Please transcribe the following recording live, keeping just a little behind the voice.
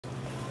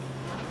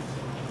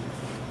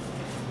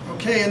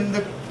Okay, and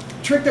the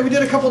trick that we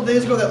did a couple of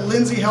days ago that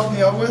Lindsay helped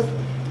me out with,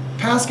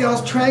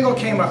 Pascal's triangle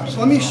came up. So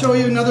let me show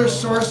you another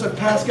source of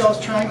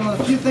Pascal's triangle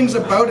and a few things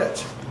about it.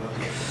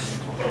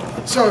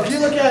 So if you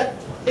look at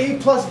a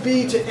plus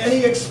b to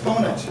any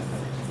exponent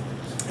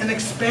and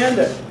expand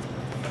it,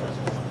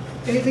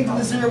 anything to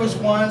the 0 is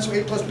 1, so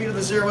a plus b to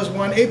the 0 is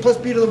 1, a plus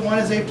b to the 1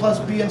 is a plus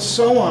b, and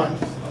so on.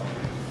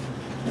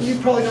 And you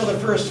probably know the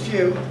first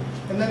few.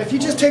 And then if you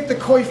just take the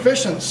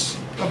coefficients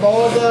of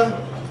all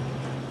the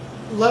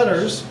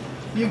letters,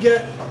 you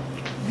get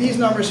these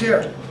numbers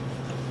here.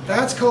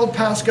 That's called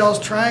Pascal's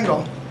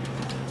triangle.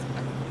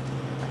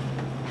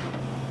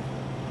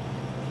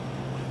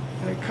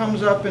 And it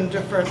comes up in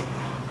different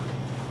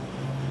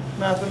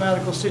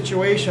mathematical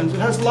situations. It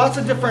has lots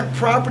of different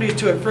properties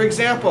to it. For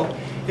example,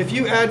 if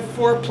you add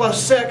 4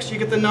 plus 6, you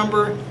get the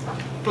number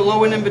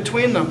below and in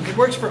between them. It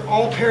works for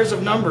all pairs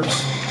of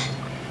numbers.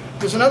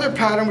 There's another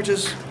pattern which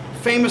is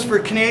famous for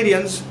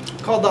Canadians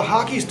called the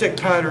hockey stick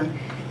pattern.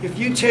 If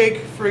you take,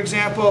 for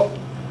example,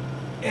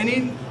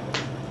 any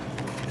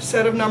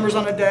set of numbers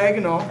on a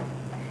diagonal,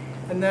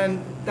 and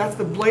then that's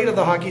the blade of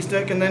the hockey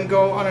stick, and then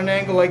go on an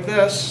angle like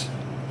this,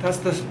 that's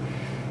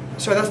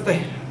the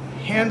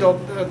handle,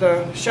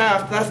 the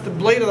shaft, that's the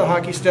blade of the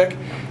hockey stick.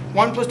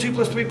 1 plus 2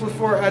 plus 3 plus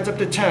 4 adds up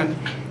to 10.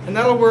 And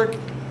that'll work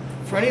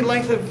for any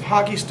length of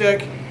hockey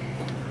stick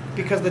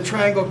because the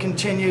triangle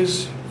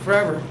continues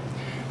forever.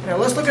 Now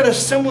let's look at a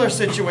similar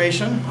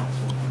situation.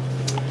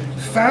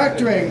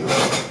 Factoring.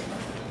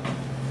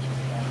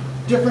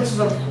 Differences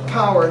of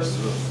powers.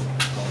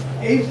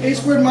 A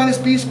squared minus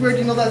b squared,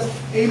 you know that's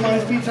a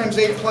minus b times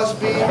a plus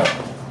b.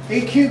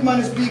 A cubed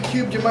minus b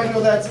cubed, you might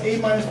know that's a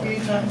minus b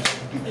times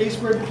a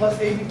squared plus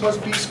ab plus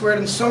b squared,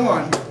 and so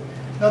on.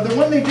 Now the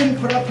one they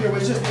didn't put up here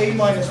was just a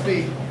minus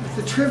b. It's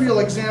a trivial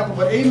example,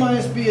 but a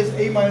minus b is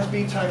a minus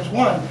b times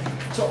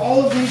 1. So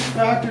all of these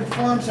factored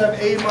forms have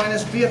a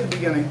minus b at the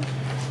beginning.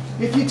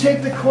 If you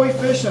take the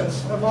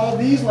coefficients of all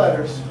these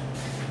letters,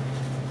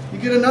 you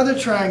get another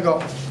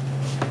triangle.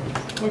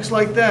 Looks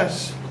like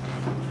this.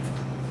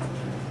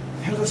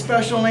 It has a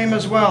special name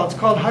as well. It's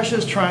called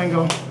Hush's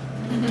triangle.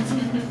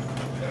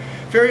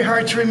 Very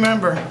hard to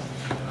remember.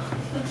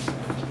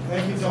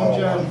 Thank you, Tom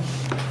John.